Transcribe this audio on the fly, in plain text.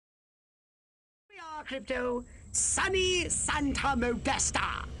are, Crypto. Sunny Santa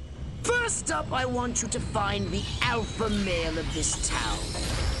Modesta. First up, I want you to find the alpha male of this town.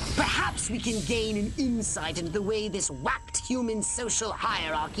 Perhaps we can gain an insight into the way this whacked human social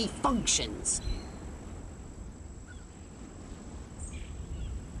hierarchy functions.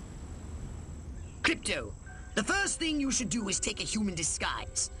 Crypto, the first thing you should do is take a human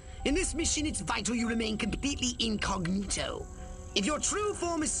disguise. In this mission, it's vital you remain completely incognito. If your true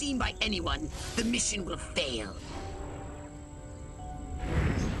form is seen by anyone, the mission will fail.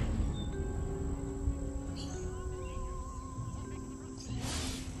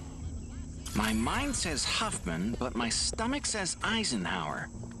 My mind says Huffman, but my stomach says Eisenhower.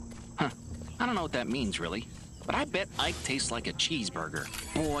 Huh. I don't know what that means, really. But I bet Ike tastes like a cheeseburger.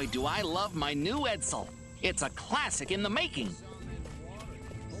 Boy, do I love my new Edsel. It's a classic in the making.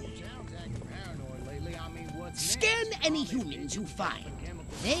 Scan any humans you find.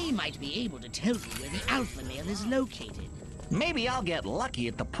 They might be able to tell you where the alpha male is located. Maybe I'll get lucky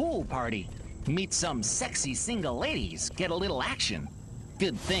at the pool party. Meet some sexy single ladies, get a little action.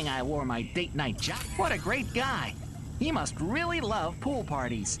 Good thing I wore my date night jacket. What a great guy. He must really love pool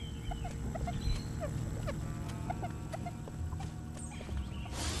parties.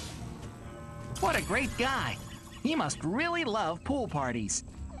 What a great guy. He must really love pool parties.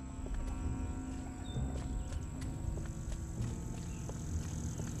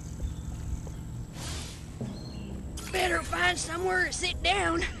 Better find somewhere to sit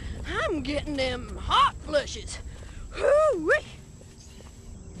down. I'm getting them hot flushes. Whoo-wee!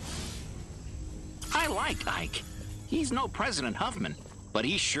 I like Ike. He's no President Huffman, but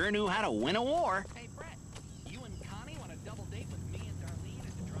he sure knew how to win a war. Hey, Brett, you and Connie want a double date with me and Darlene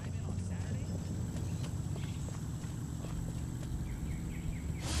at the drive-in on Saturday?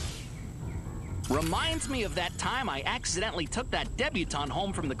 Reminds me of that time I accidentally took that debutante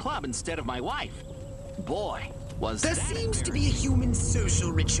home from the club instead of my wife. Boy, was There that seems to be a human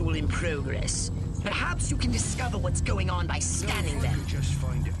social ritual in progress. Perhaps you can discover what's going on by scanning them. Just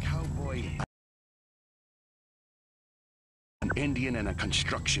find a cowboy, an Indian, and a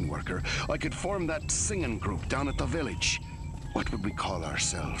construction worker. I could form that singing group down at the village. What would we call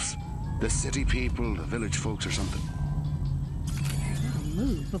ourselves? The city people, the village folks, or something?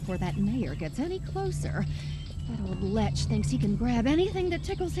 Move before that mayor gets any closer. That old lech thinks he can grab anything that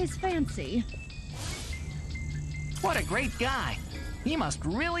tickles his fancy. What a great guy. He must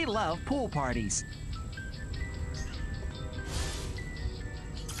really love pool parties.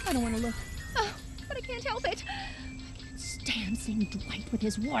 I don't want to look. Oh, but I can't help it. I can't stand seeing Dwight with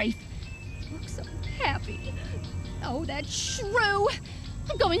his wife. He looks so happy. Oh, that shrew.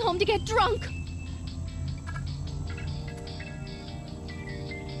 I'm going home to get drunk.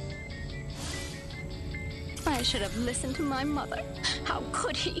 I should have listened to my mother. How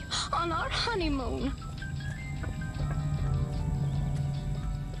could he, on our honeymoon?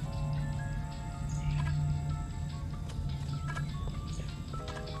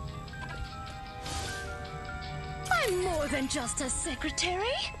 I'm more than just a secretary.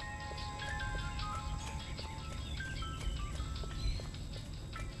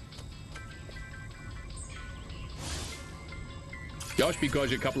 Just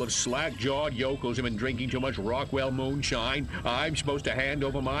because a couple of slack-jawed yokels have been drinking too much Rockwell moonshine, I'm supposed to hand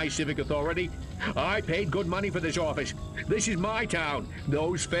over my civic authority? I paid good money for this office. This is my town.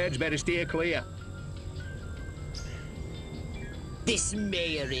 Those feds better steer clear. This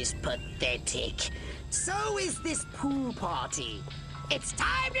mayor is pathetic. So is this pool party. It's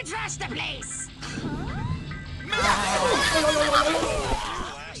time to trash the place!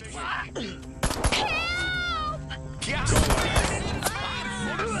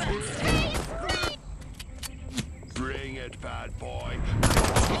 Bring it, bad boy.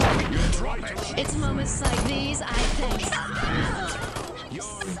 It's moments like these, I think.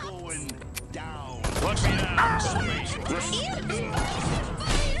 You're going down. Let me down.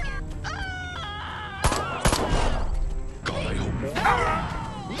 God, I hope.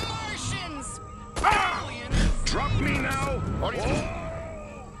 Martians! Drop me now.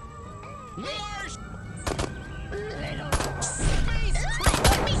 Mars! Space creep,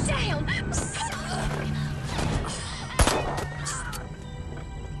 put me down!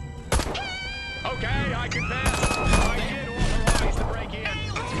 Okay, I can pass. I did authorize the break-in.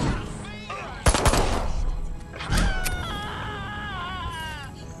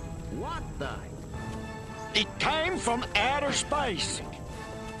 What the? It came from outer space.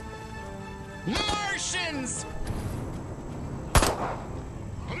 Martians!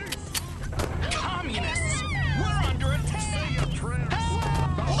 Communists! We're under attack!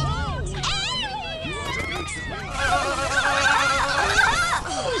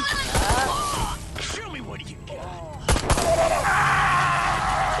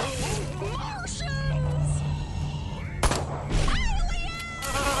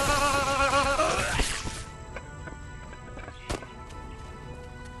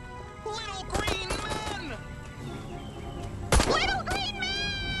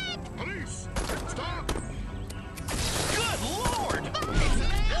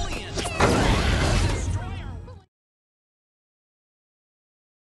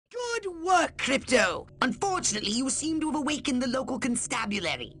 Good work, Crypto! Unfortunately, you seem to have awakened the local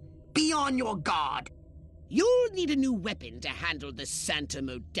constabulary. Be on your guard. You'll need a new weapon to handle the Santa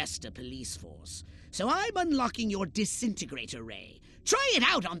Modesta police force, so I'm unlocking your disintegrator ray. Try it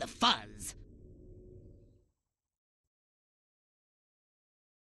out on the fuzz.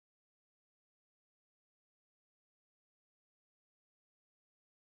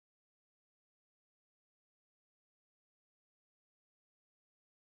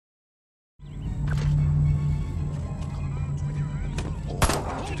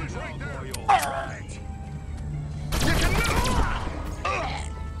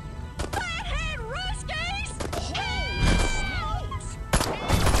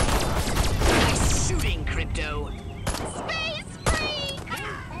 Nice shooting, Crypto.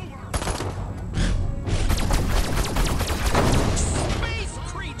 Space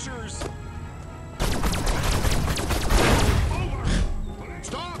creatures!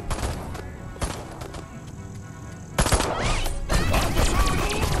 Stop!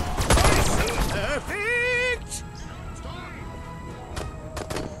 Perfect!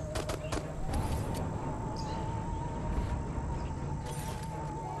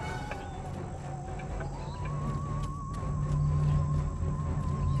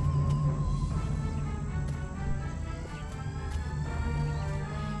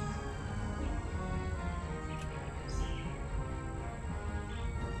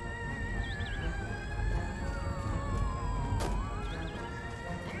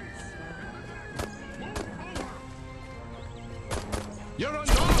 You're on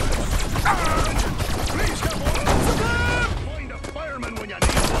guard! Please come on! Find a fireman when you need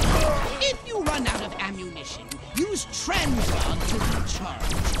one! If you run out of ammunition, use Transmog to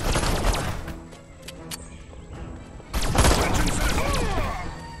recharge.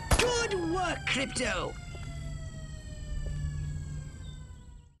 Good work, Crypto.